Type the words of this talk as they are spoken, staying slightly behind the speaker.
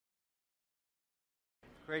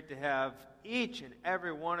Great to have each and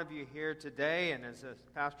every one of you here today. And as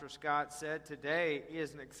Pastor Scott said, today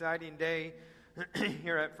is an exciting day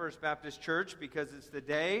here at First Baptist Church because it's the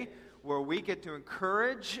day where we get to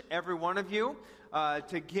encourage every one of you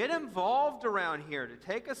to get involved around here, to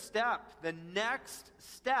take a step, the next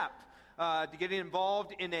step, to getting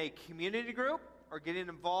involved in a community group or getting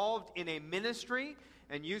involved in a ministry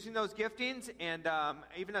and using those giftings. And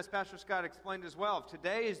even as Pastor Scott explained as well,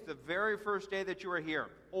 today is the very first day that you are here.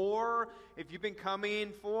 Or if you've been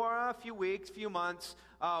coming for a few weeks, few months,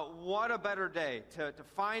 what a better day to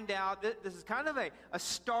find out that this is kind of a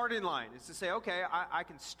starting line. It's to say, okay, I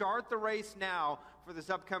can start the race now for this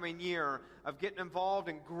upcoming year of getting involved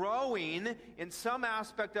and growing in some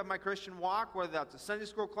aspect of my Christian walk, whether that's a Sunday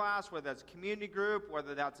school class, whether that's a community group,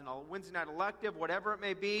 whether that's a Wednesday night elective, whatever it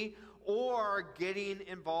may be, or getting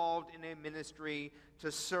involved in a ministry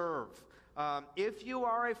to serve. If you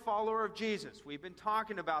are a follower of Jesus, we've been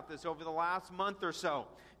talking about this over the last month or so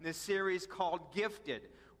in this series called Gifted.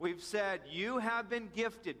 We've said you have been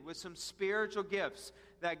gifted with some spiritual gifts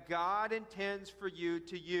that God intends for you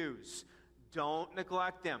to use. Don't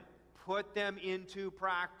neglect them. Put them into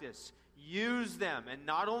practice. Use them. And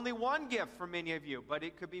not only one gift for many of you, but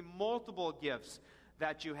it could be multiple gifts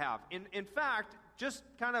that you have. In fact, just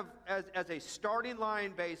kind of as a starting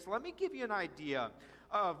line base, let me give you an idea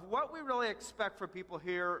of what we really expect for people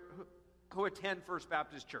here who attend First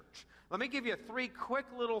Baptist Church. Let me give you three quick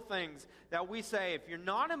little things that we say, if you're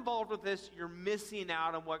not involved with this, you're missing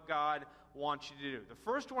out on what God wants you to do. The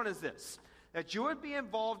first one is this, that you would be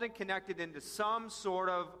involved and connected into some sort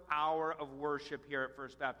of hour of worship here at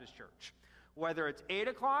First Baptist Church. Whether it's 8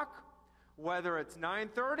 o'clock, whether it's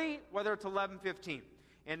 9:30, whether it's 11:15.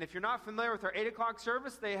 And if you're not familiar with our 8 o'clock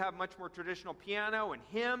service, they have much more traditional piano and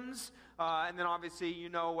hymns. And then obviously you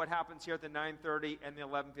know what happens here at the 9:30 and the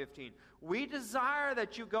 11:15. We desire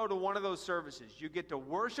that you go to one of those services. You get to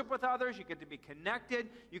worship with others. You get to be connected.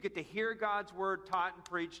 You get to hear God's word taught and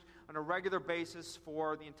preached on a regular basis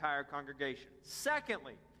for the entire congregation.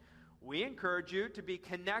 Secondly, we encourage you to be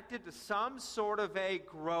connected to some sort of a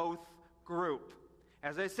growth group.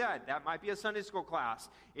 As I said, that might be a Sunday school class.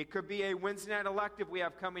 It could be a Wednesday night elective we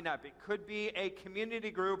have coming up. It could be a community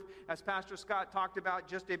group, as Pastor Scott talked about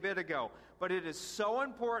just a bit ago. But it is so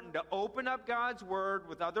important to open up God's word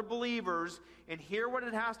with other believers and hear what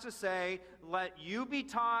it has to say. Let you be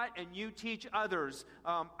taught and you teach others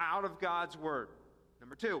out of God's word.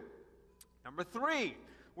 Number two. Number three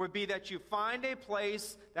would be that you find a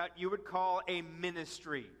place that you would call a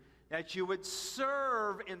ministry. That you would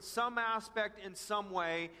serve in some aspect, in some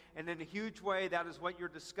way, and in a huge way, that is what you're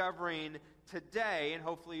discovering today, and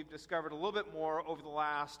hopefully you've discovered a little bit more over the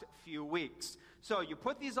last few weeks. So you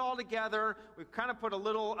put these all together. We've kind of put a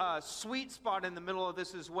little sweet spot in the middle of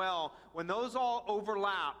this as well. When those all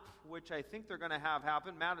overlap, which I think they're going to have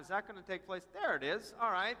happen. Matt, is that going to take place? There it is.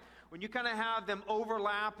 All right. When you kind of have them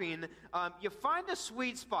overlapping, you find a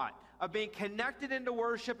sweet spot of being connected into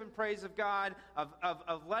worship and praise of God,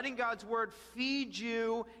 of letting God's word feed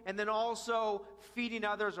you, and then also feeding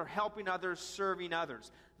others or helping others, serving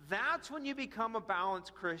others. That's when you become a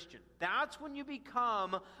balanced Christian. That's when you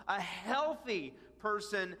become a healthy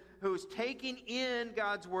person who's taking in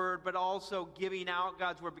God's word, but also giving out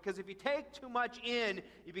God's word. Because if you take too much in,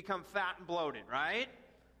 you become fat and bloated, right?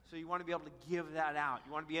 So you want to be able to give that out.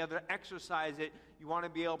 You want to be able to exercise it. You want to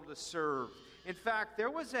be able to serve. In fact,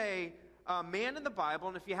 there was a man in the Bible,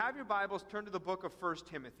 and if you have your Bibles, turn to the book of 1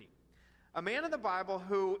 Timothy. A man in the Bible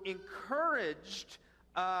who encouraged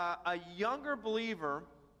a younger believer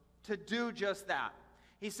to do just that.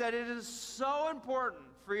 He said, it is so important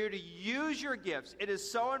for you to use your gifts. It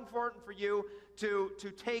is so important for you to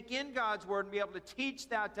take in God's word and be able to teach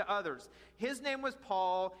that to others. His name was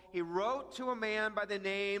Paul. He wrote to a man by the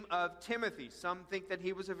name of Timothy. Some think that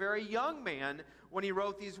he was a very young man when he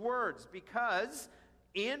wrote these words, because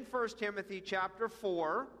in 1 Timothy chapter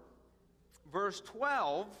 4, verse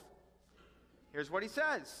 12, here's what he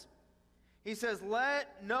says. He says,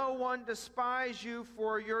 let no one despise you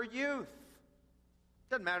for your youth.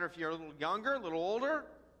 Doesn't matter if you're a little younger, a little older.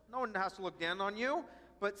 No one has to look down on you.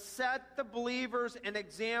 But set the believers an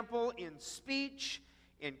example in speech,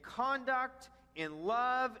 in conduct, in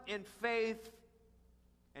love, in faith,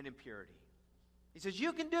 and in purity. He says,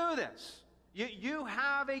 you can do this. You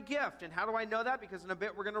have a gift. And how do I know that? Because in a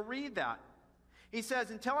bit we're going to read that. He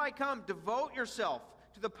says, until I come, devote yourself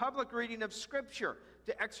to the public reading of Scripture,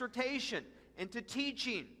 to exhortation, and to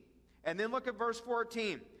teaching. And then look at verse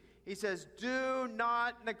 14. He says, do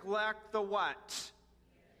not neglect the what?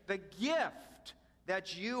 The gift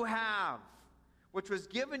that you have, which was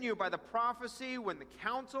given you by the prophecy when the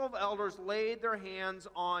council of elders laid their hands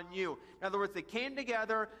on you. In other words, they came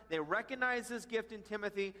together, they recognized this gift in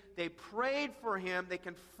Timothy, they prayed for him, they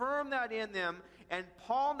confirmed that in them, and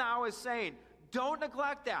Paul now is saying, don't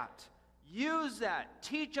neglect that. Use that.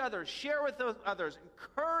 Teach others. Share with those others.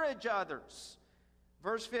 Encourage others.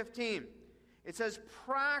 Verse 15, it says,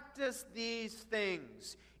 practice these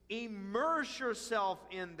things. Immerse yourself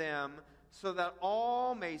in them so that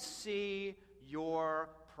all may see your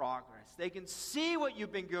progress. They can see what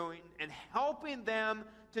you've been doing and helping them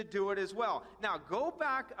to do it as well. Now, go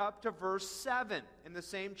back up to verse 7 in the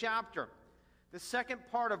same chapter. The second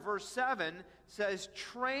part of verse 7 says,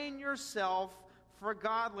 train yourself for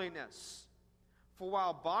godliness. For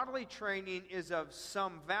while bodily training is of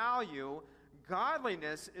some value,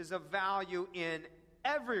 godliness is of value in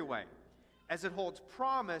every way, as it holds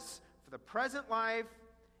promise for the present life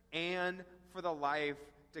and for the life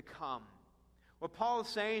to come. What Paul is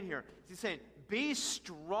saying here is he's saying, be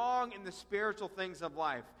strong in the spiritual things of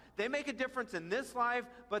life. They make a difference in this life,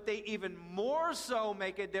 but they even more so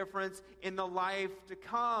make a difference in the life to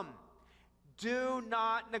come. Do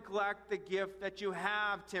not neglect the gift that you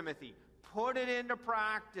have, Timothy. Put it into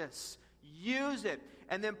practice. Use it.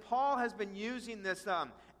 And then Paul has been using this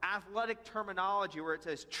athletic terminology where it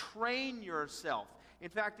says, train yourself. In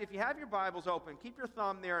fact, if you have your Bibles open, keep your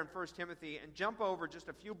thumb there in 1 Timothy and jump over just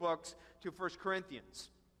a few books to 1 Corinthians.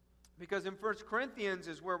 Because in 1 Corinthians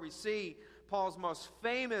is where we see Paul's most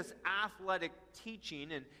famous athletic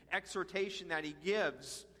teaching and exhortation that he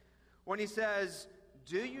gives when he says,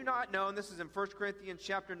 do you not know, and this is in 1 Corinthians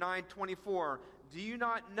chapter 9, 24, do you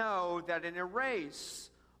not know that in a race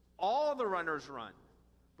all the runners run,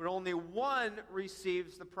 but only one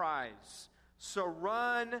receives the prize? So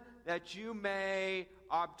run that you may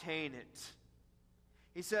obtain it.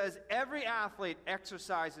 He says, every athlete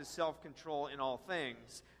exercises self-control in all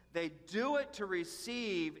things. They do it to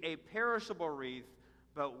receive a perishable wreath,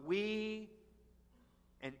 but we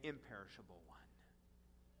an imperishable one.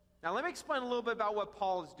 Now let me explain a little bit about what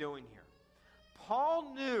Paul is doing here.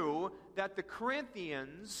 Paul knew that the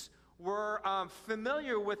Corinthians were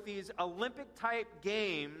familiar with these Olympic-type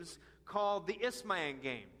games called the Isthmian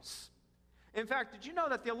Games. In fact, did you know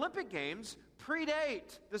that the Olympic Games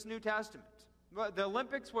predate this New Testament? The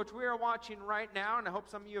Olympics, which we are watching right now, and I hope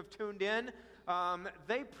some of you have tuned in,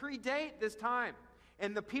 they predate this time.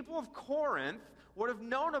 And the people of Corinth would have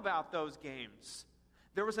known about those games.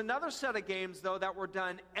 There was another set of games, though, that were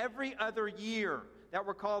done every other year that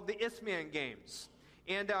were called the Isthmian Games.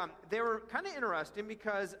 And they were kind of interesting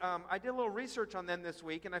because I did a little research on them this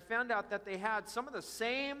week, and I found out that they had some of the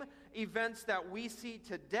same events that we see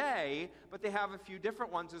today, but they have a few different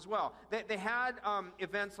ones as well. They had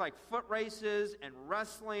events like foot races and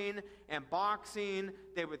wrestling and boxing.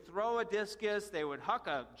 They would throw a discus. They would huck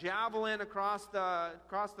a javelin across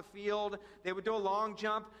the field. They would do a long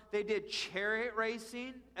jump. They did chariot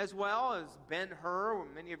racing as well as Ben-Hur.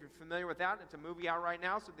 Many of you are familiar with that. It's a movie out right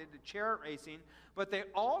now, so they did chariot racing. But they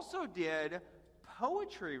also did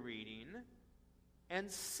poetry reading and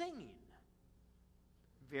singing.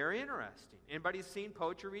 Very interesting. Anybody seen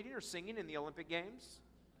poetry reading or singing in the Olympic Games?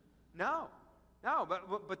 No,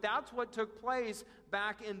 but that's what took place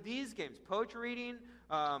back in these games. Poetry reading,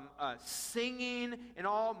 singing, and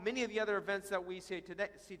many of the other events that we see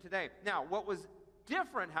today. Now, what was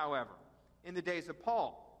different, however, in the days of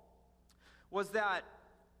Paul was that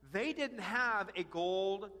they didn't have a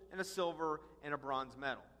gold and a silver and a bronze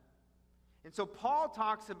medal. And so Paul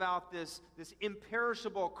talks about this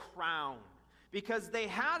imperishable crown. Because they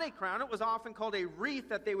had a crown. It was often called a wreath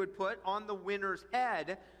that they would put on the winner's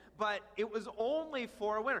head, but it was only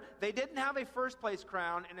for a winner. They didn't have a first-place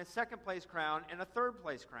crown and a second-place crown and a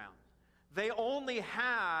third-place crown. They only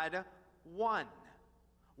had one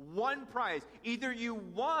prize. Either you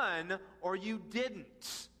won or you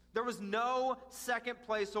didn't. There was no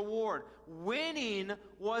second-place award. Winning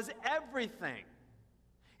was everything.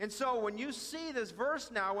 And so when you see this verse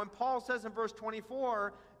now, when Paul says in verse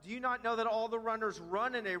 24, do you not know that all the runners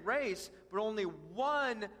run in a race, but only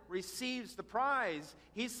one receives the prize?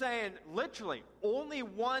 He's saying, literally, only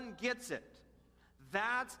one gets it.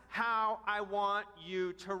 That's how I want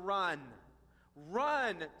you to run.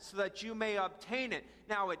 Run so that you may obtain it.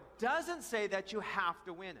 Now, it doesn't say that you have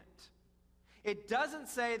to win it. It doesn't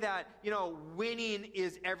say that, winning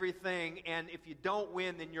is everything, and if you don't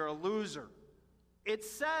win, then you're a loser. It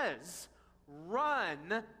says,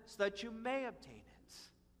 run so that you may obtain it.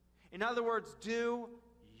 In other words, do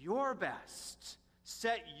your best.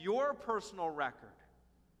 Set your personal record.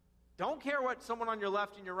 Don't care what someone on your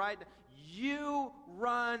left and your right. You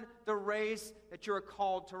run the race that you're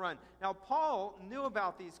called to run. Now, Paul knew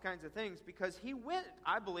about these kinds of things because he went,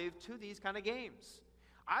 I believe, to these kind of games.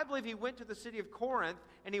 I believe he went to the city of Corinth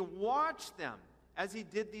and he watched them as he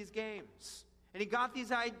did these games. And he got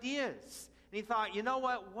these ideas. And he thought, you know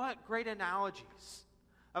what? What great analogies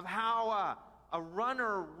of how a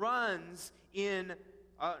runner runs in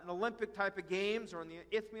an Olympic type of games or in the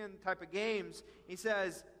Isthmian type of games. He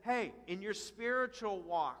says, hey, in your spiritual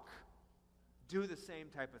walk, do the same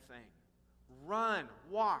type of thing. Run,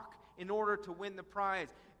 walk in order to win the prize.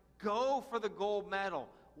 Go for the gold medal.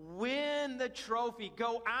 Win the trophy.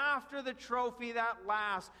 Go after the trophy that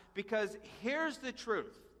lasts. Because here's the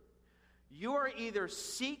truth. You are either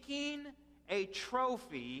seeking a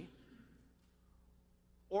trophy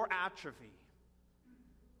or atrophy.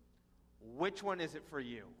 Which one is it for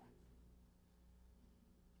you?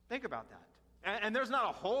 Think about that. And there's not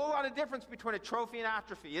a whole lot of difference between a trophy and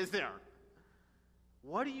atrophy, is there?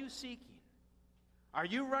 What are you seeking? Are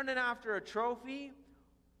you running after a trophy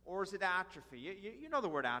or is it atrophy? You know the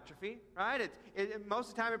word atrophy, right? Most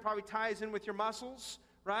of the time it probably ties in with your muscles,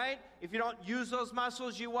 right? If you don't use those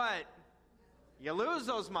muscles, you what? You lose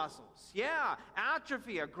those muscles. Yeah,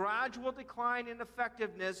 atrophy, a gradual decline in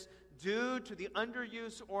effectiveness due to the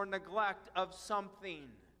underuse or neglect of something.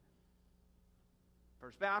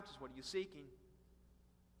 First Baptist, what are you seeking?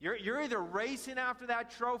 You're either racing after that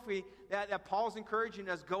trophy that Paul's encouraging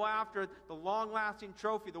us, go after the long-lasting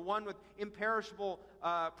trophy, the one with imperishable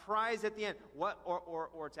prize at the end,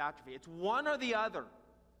 or it's atrophy. It's one or the other.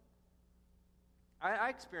 I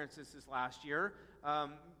experienced this last year.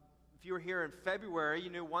 If you were here in February, you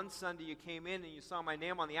knew one Sunday you came in and you saw my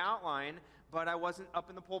name on the outline, but I wasn't up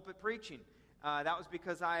in the pulpit preaching. That was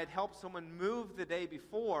because I had helped someone move the day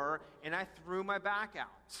before, and I threw my back out.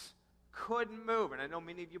 Couldn't move, and I know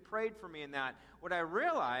many of you prayed for me in that. What I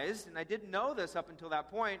realized, and I didn't know this up until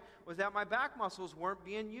that point, was that my back muscles weren't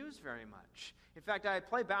being used very much. In fact, I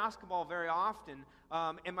play basketball very often,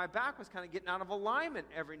 and my back was kind of getting out of alignment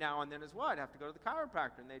every now and then as well. I'd have to go to the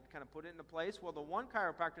chiropractor, and they'd kind of put it into place. Well, the one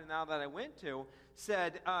chiropractor now that I went to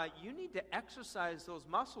said, you need to exercise those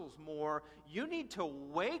muscles more. You need to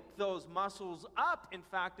wake those muscles up, in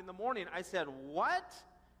fact, in the morning. I said, what?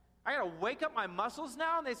 I got to wake up my muscles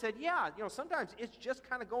now? And they said, yeah, sometimes it's just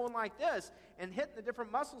kind of going like this and hitting the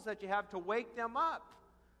different muscles that you have to wake them up.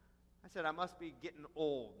 I said, I must be getting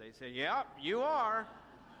old. They said, yeah, you are.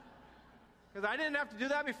 Because I didn't have to do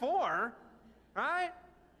that before, right?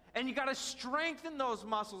 And you got to strengthen those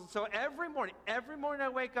muscles. And so every morning I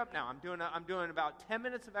wake up now, I'm doing about 10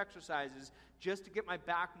 minutes of exercises just to get my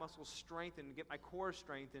back muscles strengthened, to get my core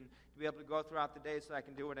strengthened, to be able to go throughout the day so I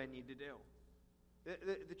can do what I need to do.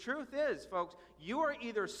 The truth is, folks, you are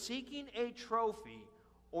either seeking a trophy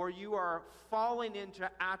or you are falling into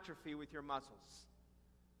atrophy with your muscles.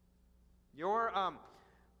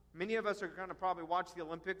 Many of us are going to probably watch the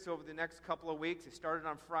Olympics over the next couple of weeks. They started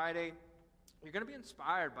on Friday. You're going to be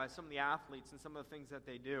inspired by some of the athletes and some of the things that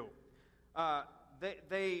they do.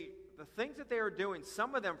 The things that they are doing,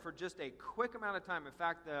 some of them for just a quick amount of time. In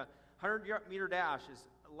fact, the 100-meter dash is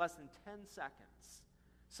less than 10 seconds.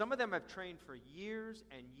 Some of them have trained for years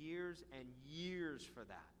and years and years for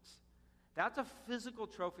that. That's a physical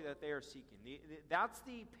trophy that they are seeking. That's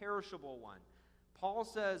the perishable one. Paul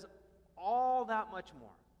says all that much more.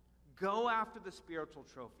 Go after the spiritual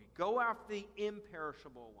trophy. Go after the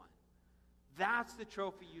imperishable one. That's the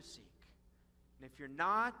trophy you seek. And if you're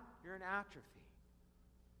not, you're in atrophy.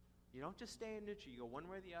 You don't just stay in neutral. You go one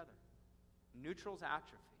way or the other. Neutral's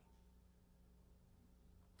atrophy.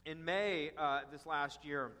 In May this last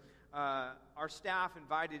year, our staff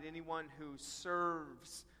invited anyone who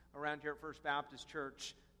serves around here at First Baptist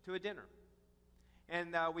Church to a dinner.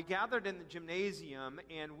 And we gathered in the gymnasium,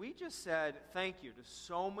 and we just said thank you to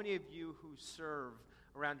so many of you who serve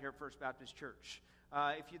around here at First Baptist Church.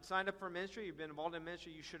 If you'd signed up for ministry, you've been involved in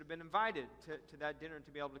ministry, you should have been invited to that dinner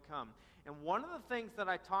to be able to come. And one of the things that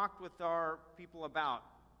I talked with our people about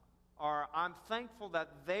are I'm thankful that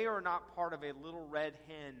they are not part of a little red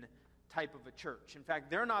hen type of a church. In fact,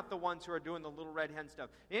 they're not the ones who are doing the little red hen stuff.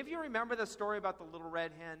 And if you remember the story about the little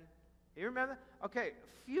red hen, you remember that? Okay,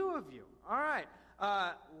 a few of you. All right.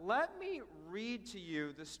 Let me read to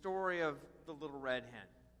you the story of the little red hen.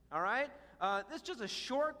 All right? This is just a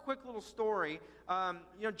short, quick little story.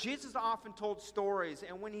 Jesus often told stories,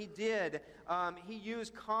 and when he did, he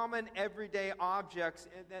used common, everyday objects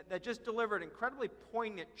that just delivered incredibly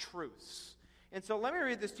poignant truths. And so let me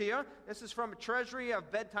read this to you. This is from a treasury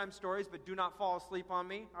of bedtime stories, but do not fall asleep on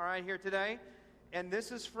me, all right, here today. And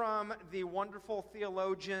this is from the wonderful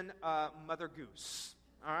theologian Mother Goose.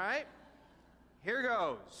 All right? Here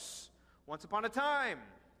goes. Once upon a time,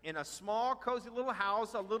 in a small, cozy little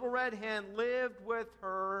house, a little red hen lived with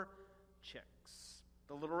her chicks.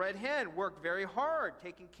 The little red hen worked very hard,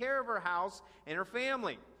 taking care of her house and her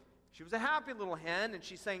family. She was a happy little hen, and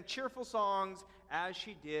she sang cheerful songs as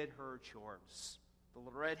she did her chores. The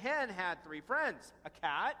little red hen had 3 friends, a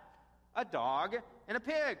cat, a dog, and a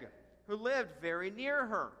pig, who lived very near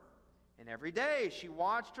her. And every day she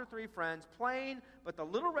watched her 3 friends playing, but the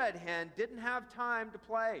little red hen didn't have time to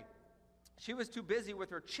play. She was too busy with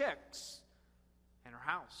her chicks and her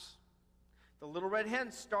house. The little red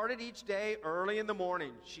hen started each day early in the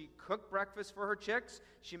morning. She cooked breakfast for her chicks.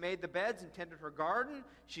 She made the beds and tended her garden.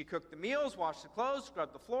 She cooked the meals, washed the clothes,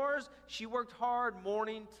 scrubbed the floors. She worked hard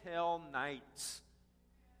morning till night.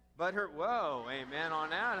 But whoa, amen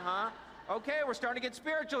on that, huh? Okay, we're starting to get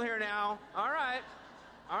spiritual here now. All right.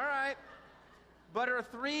 But her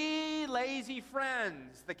 3 lazy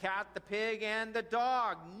friends, the cat, the pig, and the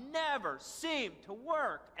dog, never seemed to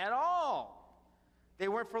work at all. They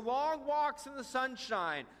went for long walks in the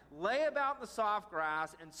sunshine, lay about in the soft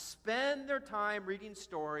grass, and spend their time reading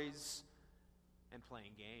stories and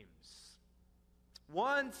playing games.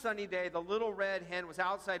 One sunny day, the little red hen was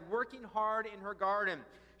outside working hard in her garden.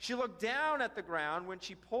 She looked down at the ground when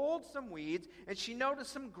she pulled some weeds, and she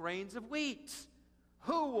noticed some grains of wheat.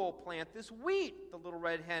 "Who will plant this wheat?" the little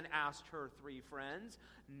red hen asked her 3 friends.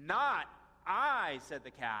 "Not I," said the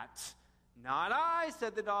cat. "Not I,"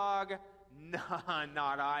 said the dog.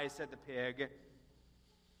 Not I," said the pig.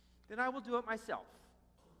 "Then I will do it myself,"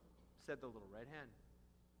 said the little red hen.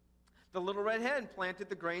 The little red hen planted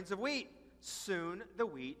the grains of wheat. Soon the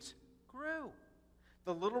wheat grew.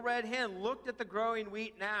 The little red hen looked at the growing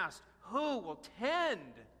wheat and asked, "Who will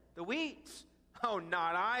tend the wheat?" "Oh,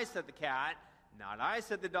 not I," said the cat. "Not I,"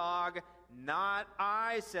 said the dog. "Not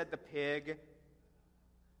I," said the pig.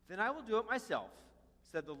 "Then I will do it myself,"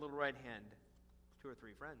 said the little red hen to her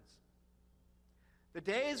 3 friends. The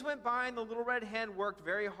days went by, and the little red hen worked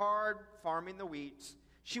very hard farming the wheat.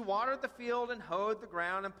 She watered the field and hoed the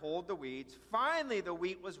ground and pulled the weeds. Finally, the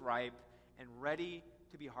wheat was ripe and ready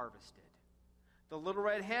to be harvested. The little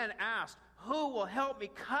red hen asked, "Who will help me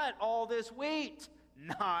cut all this wheat?"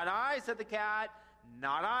 "Not I," said the cat.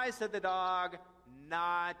 "Not I," said the dog.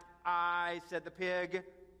 "Not I," said the pig.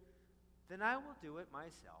 "Then I will do it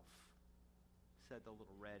myself," said the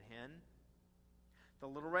little red hen. The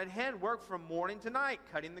little red hen worked from morning to night,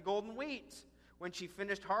 cutting the golden wheat. When she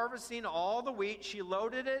finished harvesting all the wheat, she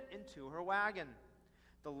loaded it into her wagon.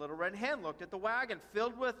 The little red hen looked at the wagon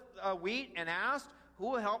filled with wheat and asked, "Who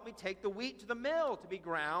will help me take the wheat to the mill to be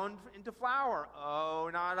ground into flour?" "Oh,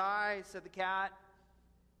 not I," said the cat.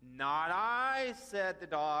 "Not I," said the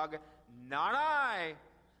dog. "Not I,"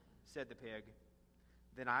 said the pig.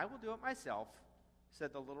 "Then I will do it myself,"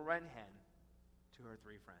 said the little red hen to her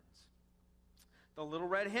 3 friends. The little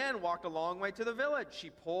red hen walked a long way to the village. She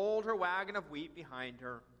pulled her wagon of wheat behind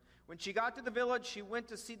her. When she got to the village, she went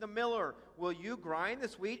to see the miller. "Will you grind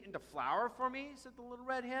this wheat into flour for me?" said the little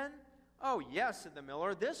red hen. "Oh, yes," said the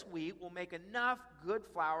miller. "This wheat will make enough good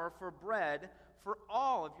flour for bread for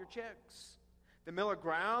all of your chicks." The miller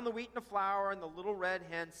ground the wheat into flour, and the little red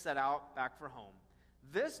hen set out back for home.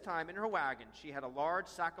 This time in her wagon, she had a large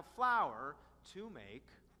sack of flour to make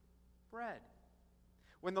bread.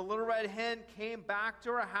 When the little red hen came back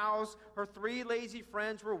to her house, her 3 lazy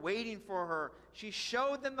friends were waiting for her. She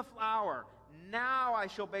showed them the flour. "Now I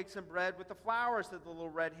shall bake some bread with the flour," said the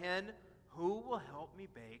little red hen. "Who will help me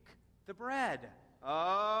bake the bread?"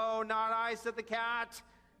 "Oh, not I," said the cat.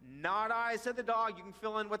 "Not I," said the dog. You can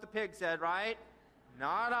fill in what the pig said, right?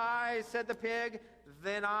 "Not I," said the pig.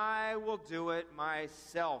 "Then I will do it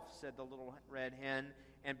myself," said the little red hen,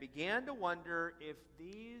 and began to wonder if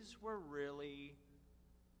these were really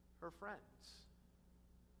her friends.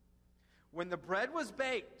 When the bread was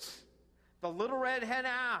baked, the little red hen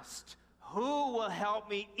asked, "Who will help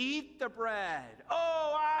me eat the bread?"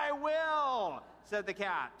 "Oh, I will," said the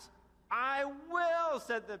cat. "I will,"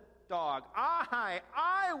 said the dog.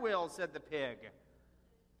 I will," said the pig.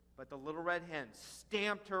 But the little red hen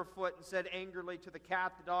stamped her foot and said angrily to the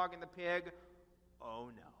cat, the dog, and the pig, "Oh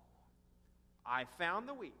no, I found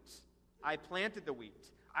the wheat. I planted the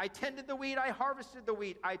wheat. I tended the wheat. I harvested the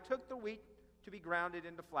wheat. I took the wheat to be grounded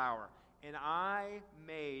into flour, and I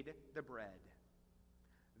made the bread."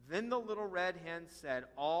 Then the little red hen said,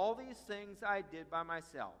 "All these things I did by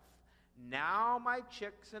myself. Now my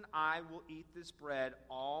chicks and I will eat this bread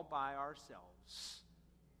all by ourselves."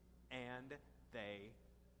 And they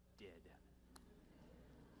did.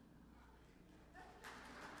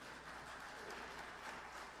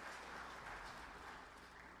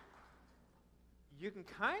 you can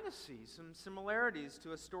kind of see some similarities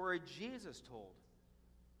to a story Jesus told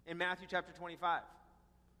in Matthew chapter 25,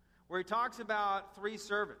 where he talks about 3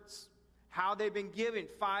 servants, how they've been given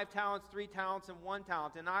 5 talents, 3 talents, and 1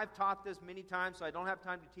 talent. And I've taught this many times, so I don't have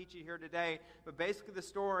time to teach it here today. But basically the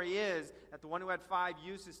story is that the one who had 5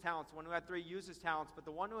 used his talents, the one who had 3 used his talents, but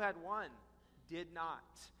the one who had 1 did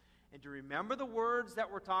not. And to remember the words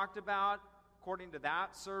that were talked about, according to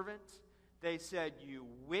that servant, they said, "You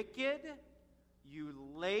wicked, you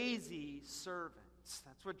lazy servant."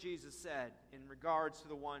 That's what Jesus said in regards to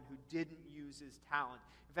the one who didn't use his talent.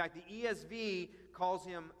 In fact, the ESV calls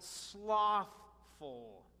him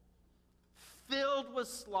slothful, filled with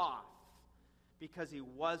sloth, because he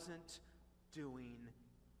wasn't doing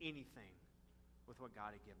anything with what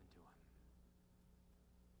God had given to him.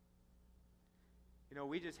 You know,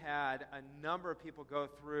 we just had a number of people go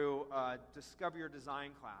through a Discover Your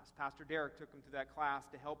Design class. Pastor Derek took them through that class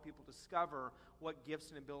to help people discover what gifts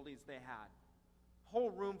and abilities they had.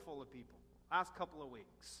 Whole room full of people, last couple of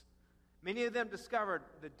weeks. Many of them discovered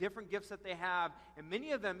the different gifts that they have, and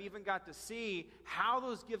many of them even got to see how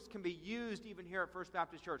those gifts can be used even here at First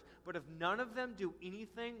Baptist Church. But if none of them do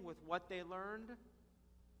anything with what they learned,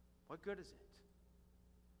 what good is it?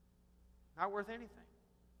 Not worth anything.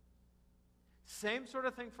 Same sort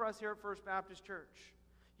of thing for us here at First Baptist Church.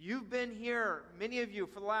 You've been here, many of you,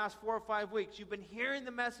 for the last 4 or 5 weeks. You've been hearing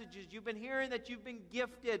the messages. You've been hearing that you've been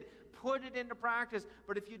gifted. Put it into practice.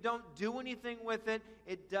 But if you don't do anything with it,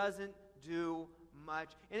 it doesn't do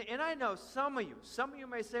much. And I know some of you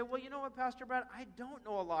may say, well, you know what, Pastor Brad, I don't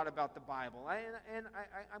know a lot about the Bible.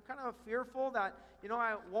 I'm kind of fearful that,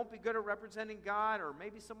 I won't be good at representing God, or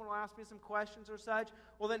maybe someone will ask me some questions or such.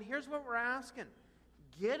 Well, then here's what we're asking.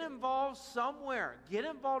 Get involved somewhere. Get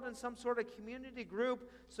involved in some sort of community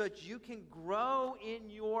group so that you can grow in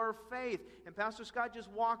your faith. And Pastor Scott just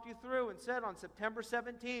walked you through and said on September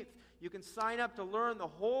 17th, you can sign up to learn the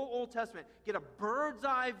whole Old Testament. Get a bird's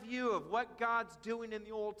eye view of what God's doing in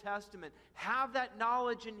the Old Testament. Have that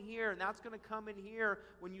knowledge in here, and that's going to come in here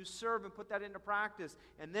when you serve and put that into practice.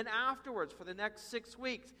 And then afterwards, for the next 6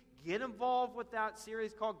 weeks, get involved with that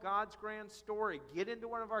series called God's Grand Story. Get into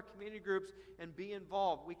one of our community groups and be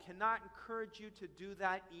involved. We cannot encourage you to do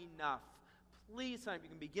that enough. Please sign up. You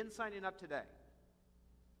can begin signing up today.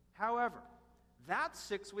 However, that's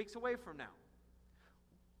 6 weeks away from now.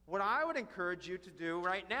 What I would encourage you to do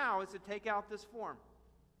right now is to take out this form.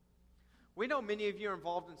 We know many of you are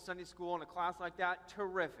involved in Sunday school in a class like that.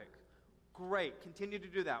 Terrific. Great. Continue to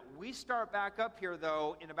do that. We start back up here,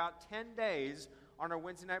 though, in about 10 days on our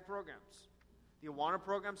Wednesday night programs. The Awana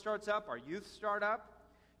program starts up. Our youth start up.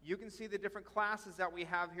 You can see the different classes that we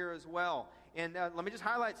have here as well. And let me just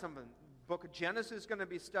highlight some of them. The book of Genesis is going to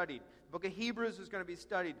be studied. The book of Hebrews is going to be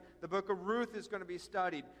studied. The book of Ruth is going to be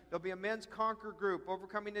studied. There'll be a men's conquer group,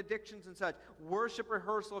 overcoming addictions and such. Worship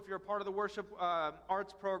rehearsal if you're a part of the worship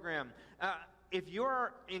arts program. If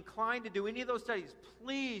you're inclined to do any of those studies,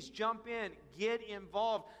 please jump in, get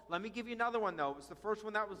involved. Let me give you another one, though. It was the first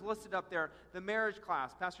one that was listed up there, the marriage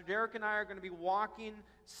class. Pastor Derek and I are going to be walking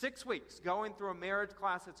 6 weeks, going through a marriage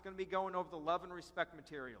class that's going to be going over the love and respect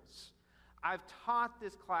materials. I've taught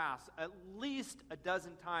this class at least a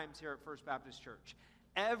dozen times here at First Baptist Church.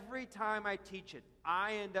 Every time I teach it,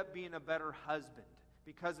 I end up being a better husband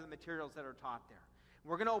because of the materials that are taught there.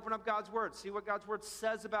 We're going to open up God's Word, see what God's Word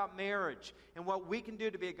says about marriage and what we can do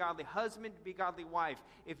to be a godly husband, to be a godly wife.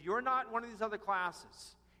 If you're not in one of these other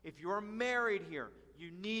classes, if you're married here, you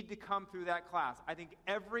need to come through that class. I think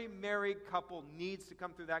every married couple needs to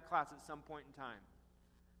come through that class at some point in time.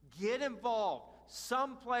 Get involved.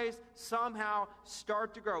 Someplace, somehow,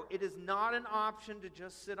 start to grow. It is not an option to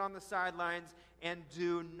just sit on the sidelines and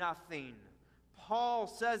do nothing. Paul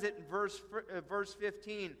says it in verse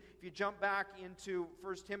 15. If you jump back into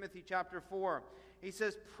 1 Timothy chapter 4, he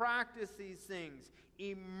says, practice these things.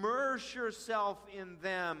 Immerse yourself in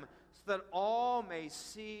them so that all may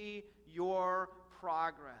see your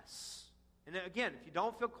progress. And again, if you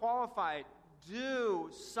don't feel qualified, do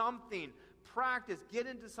something. Practice. Get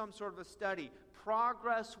into some sort of a study.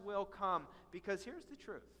 Progress will come. Because here's the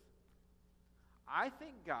truth. I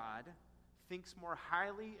think God thinks more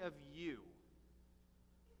highly of you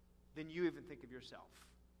than you even think of yourself.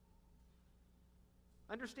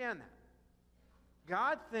 Understand that.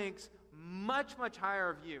 God thinks much, much higher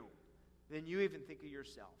of you than you even think of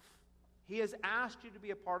yourself. He has asked you to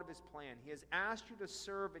be a part of His plan. He has asked you to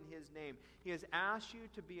serve in His name. He has asked you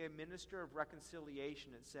to be a minister of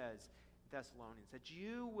reconciliation, it says in Thessalonians, that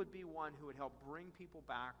you would be one who would help bring people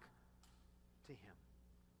back to Him.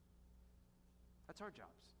 That's our jobs.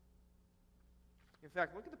 In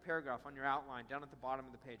fact, look at the paragraph on your outline down at the bottom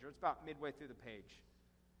of the page, or it's about midway through the page.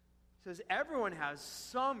 It says, everyone has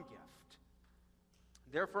some gift.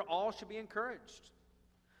 Therefore, all should be encouraged.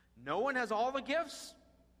 No one has all the gifts,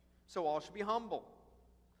 so all should be humble.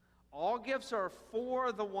 All gifts are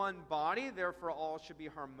for the one body, therefore all should be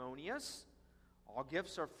harmonious. All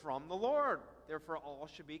gifts are from the Lord, therefore all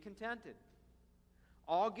should be contented.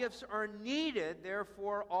 All gifts are needed,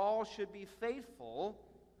 therefore all should be faithful.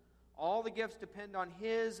 All the gifts depend on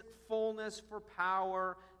His fullness for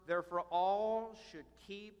power, therefore all should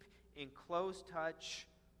keep in close touch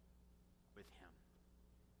with Him.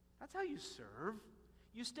 That's how you serve.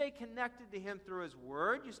 You stay connected to Him through His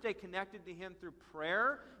Word. You stay connected to Him through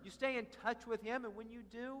prayer. You stay in touch with Him, and when you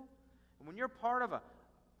do, and when you're part of a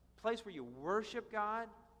place where you worship God,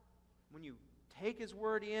 when you take His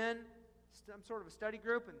Word in, some sort of a study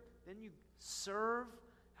group, and then you serve,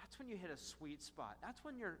 that's when you hit a sweet spot. That's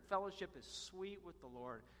when your fellowship is sweet with the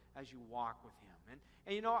Lord as you walk with Him.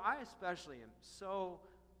 And you know, I especially am so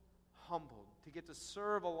humbled to get to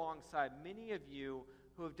serve alongside many of you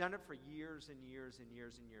who have done it for years and years and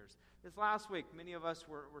years and years. This last week, many of us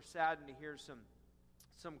were saddened to hear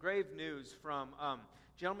some grave news from a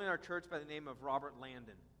gentleman in our church by the name of Robert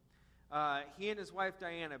Landon. He and his wife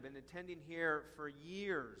Diana have been attending here for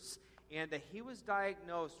years, and he was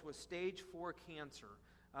diagnosed with stage 4 cancer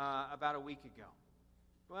about a week ago.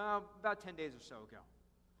 Well, about 10 days or so ago.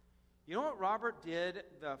 You know what Robert did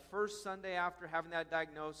the first Sunday after having that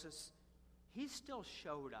diagnosis? He still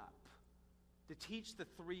showed up to teach the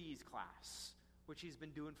threes class, which he's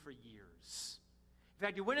been doing for years. In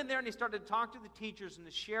fact, he went in there and he started to talk to the teachers and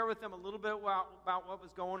to share with them a little bit about what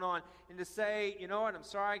was going on and to say, you know what, I'm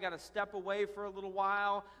sorry, I got to step away for a little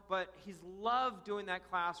while, but he's loved doing that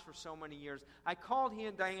class for so many years. I called he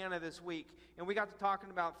and Diana this week, and we got to talking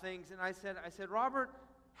about things, and I said, Robert,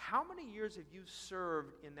 how many years have you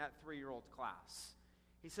served in that 3-year-old class?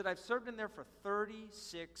 He said, I've served in there for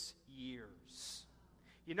 36 years.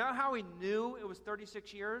 You know how he knew it was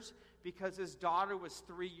 36 years? Because his daughter was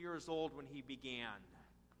 3 years old when he began.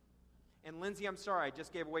 And Lindsay, I'm sorry, I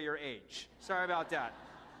just gave away your age. Sorry about that.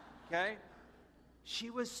 Okay?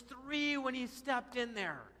 She was 3 when he stepped in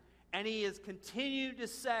there. And he has continued to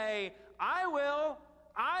say, I will,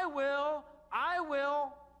 I will, I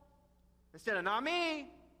will. Instead of not me,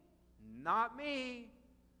 not me,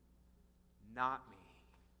 not me.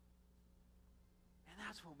 And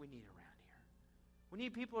that's what we need around. We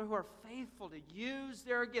need people who are faithful to use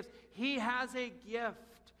their gifts. He has a gift.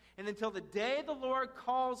 And until the day the Lord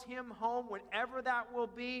calls him home, whenever that will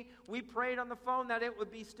be, we prayed on the phone that it would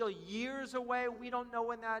be still years away. We don't know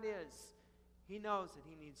when that is. He knows that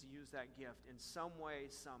he needs to use that gift in some way,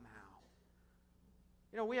 somehow.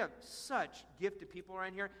 You know, we have such gifted people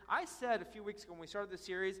around here. I said a few weeks ago when we started the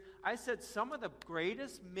series, I said some of the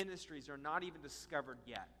greatest ministries are not even discovered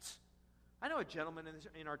yet. I know a gentleman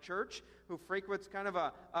in our church who frequents kind of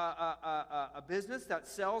a business that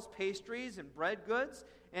sells pastries and bread goods,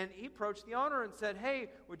 and he approached the owner and said, hey,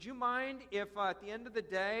 would you mind if at the end of the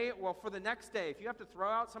day, well, for the next day, if you have to throw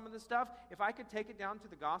out some of this stuff, if I could take it down to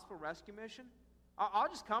the Gospel Rescue Mission? I'll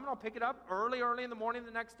just come and I'll pick it up early in the morning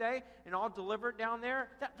the next day, and I'll deliver it down there.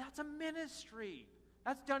 That's a ministry.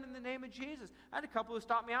 That's done in the name of Jesus. I had a couple who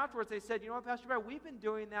stopped me afterwards. They said, you know what, Pastor Brad, we've been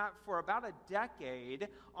doing that for about a decade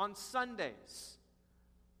on Sundays.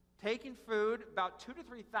 Taking food, about $2,000 to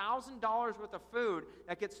 $3,000 worth of food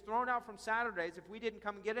that gets thrown out from Saturdays. If we didn't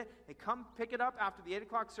come and get it, they come pick it up after the 8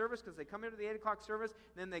 o'clock service because they come into the 8 o'clock service.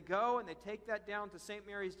 And then they go and they take that down to St.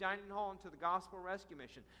 Mary's Dining Hall and to the Gospel Rescue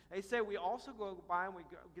Mission. They say we also go by and we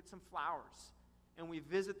go get some flowers and we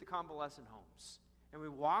visit the convalescent homes. And we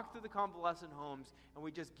walk through the convalescent homes, and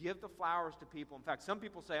we just give the flowers to people. In fact, some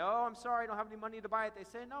people say, oh, I'm sorry, I don't have any money to buy it. They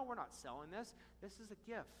say, no, we're not selling this. This is a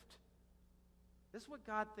gift. This is what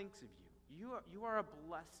God thinks of you. You are a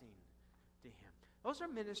blessing to Him. Those are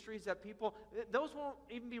ministries that those won't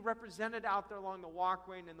even be represented out there along the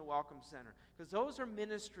walkway and in the Welcome Center. Because those are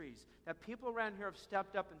ministries that people around here have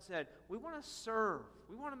stepped up and said, we want to serve.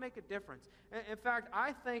 We want to make a difference. In fact,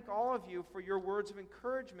 I thank all of you for your words of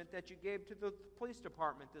encouragement that you gave to the police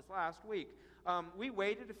department this last week. We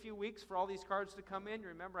waited a few weeks for all these cards to come in. You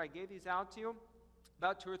remember I gave these out to you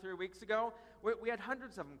about 2 or 3 weeks ago. We had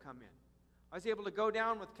hundreds of them come in. I was able to go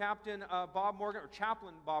down with Chaplain Bob Morgan,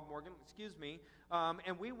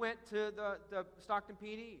 and we went to the Stockton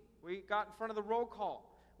PD. We got in front of the roll call.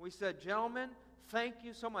 We said, gentlemen, thank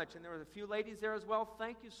you so much. And there were a few ladies there as well.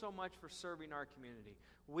 Thank you so much for serving our community.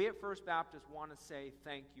 We at First Baptist want to say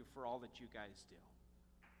thank you for all that you guys do.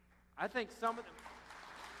 I think some of them...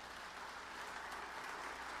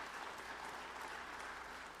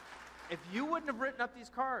 If you wouldn't have written up these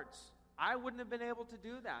cards, I wouldn't have been able to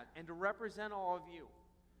do that and to represent all of you.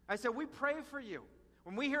 I said, we pray for you.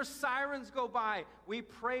 When we hear sirens go by, we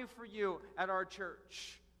pray for you at our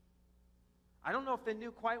church. I don't know if they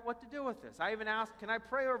knew quite what to do with this. I even asked, can I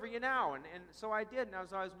pray over you now? And so I did. And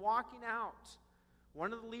as I was walking out,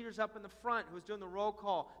 one of the leaders up in the front who was doing the roll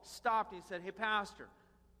call stopped and he said, hey, Pastor,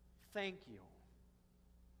 thank you.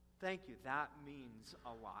 Thank you. That means a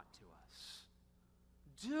lot to us.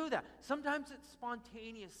 Do that. Sometimes it's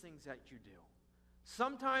spontaneous things that you do.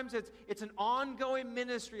 Sometimes it's an ongoing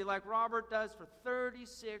ministry like Robert does for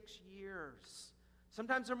 36 years.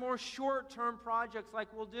 Sometimes they're more short-term projects like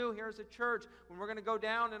we'll do here as a church when we're going to go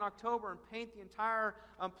down in October and paint the entire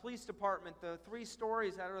police department, the 3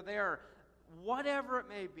 stories that are there. Whatever it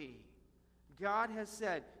may be, God has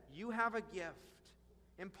said, you have a gift.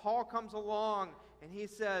 And Paul comes along and he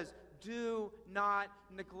says, do not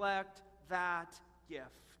neglect that gift.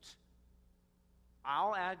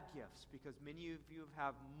 I'll add gifts because many of you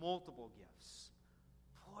have multiple gifts.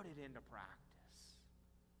 Put it into practice.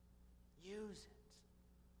 Use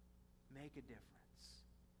it. Make a difference.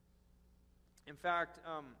 In fact,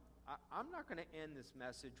 I'm not going to end this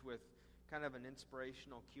message with kind of an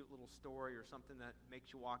inspirational, cute little story or something that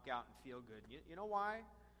makes you walk out and feel good. You know why?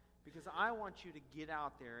 Because I want you to get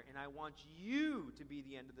out there and I want you to be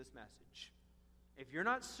the end of this message. If you're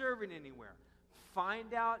not serving anywhere,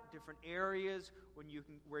 find out different areas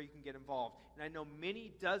where you can get involved. And I know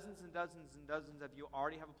many dozens and dozens and dozens of you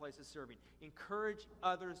already have a place of serving. Encourage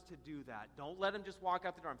others to do that. Don't let them just walk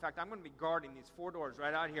out the door. In fact, I'm going to be guarding these 4 doors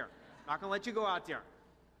right out here. I'm not going to let you go out there.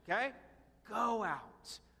 Okay? Go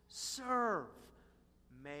out. Serve.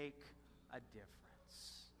 Make a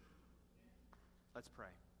difference. Let's pray.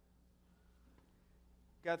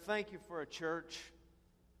 God, thank you for a church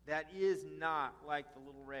that is not like the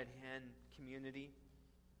Little Red Hen community,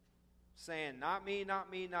 saying, not me,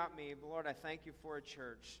 not me, not me. But Lord, I thank you for a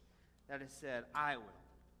church that has said, I will,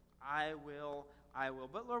 I will, I will.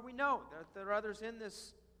 But Lord, we know that there are others in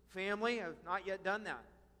this family who have not yet done that.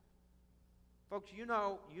 Folks, you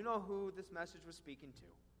know who this message was speaking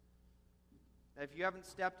to. If you haven't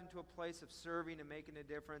stepped into a place of serving and making a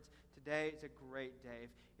difference, today is a great day.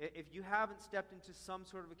 If you haven't stepped into some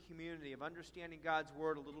sort of a community of understanding God's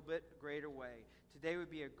Word a little bit greater way, today would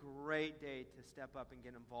be a great day to step up and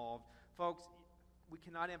get involved. Folks, we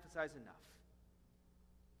cannot emphasize enough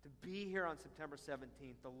to be here on September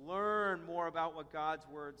 17th, to learn more about what God's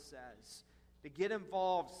Word says, to get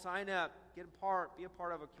involved, sign up, be a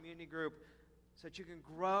part of a community group so that you can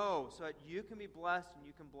grow, so that you can be blessed and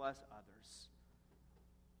you can bless others.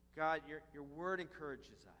 God, your word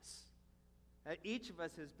encourages us. That each of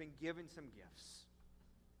us has been given some gifts.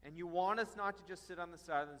 And you want us not to just sit on the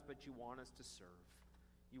sidelines, but you want us to serve.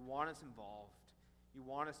 You want us involved. You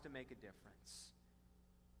want us to make a difference.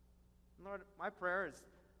 Lord, my prayer is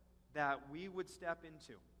that we would step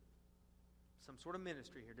into some sort of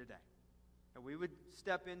ministry here today. That we would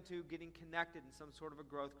step into getting connected in some sort of a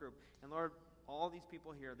growth group. And Lord, all these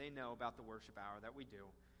people here, they know about the worship hour that we do.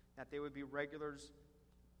 That they would be regulars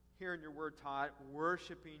hearing your word taught,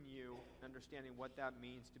 worshiping you, understanding what that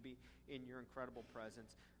means to be in your incredible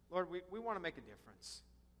presence. Lord, we want to make a difference.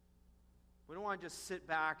 We don't want to just sit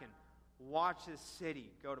back and watch this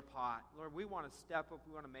city go to pot. Lord, we want to step up.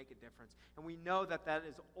 We want to make a difference. And we know that that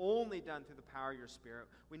is only done through the power of your Spirit.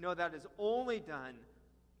 We know that is only done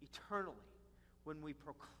eternally when we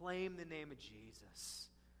proclaim the name of Jesus.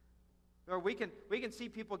 Lord, we can see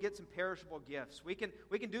people get some perishable gifts. We can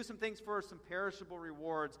do some things for some perishable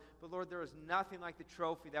rewards. But Lord, there is nothing like the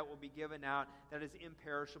trophy that will be given out that is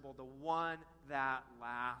imperishable, the one that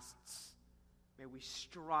lasts. May we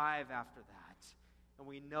strive after that. And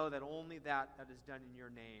we know that only that is done in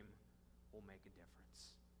your name will make a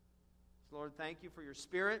difference. So Lord, thank you for your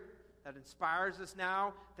Spirit that inspires us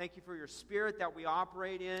now. Thank you for your Spirit that we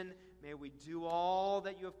operate in. May we do all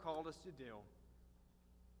that you have called us to do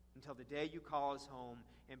until the day you call us home,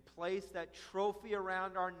 and place that trophy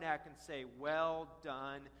around our neck and say, well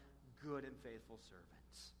done, good and faithful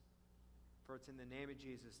servants. For it's in the name of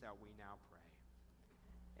Jesus that we now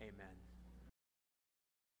pray. Amen.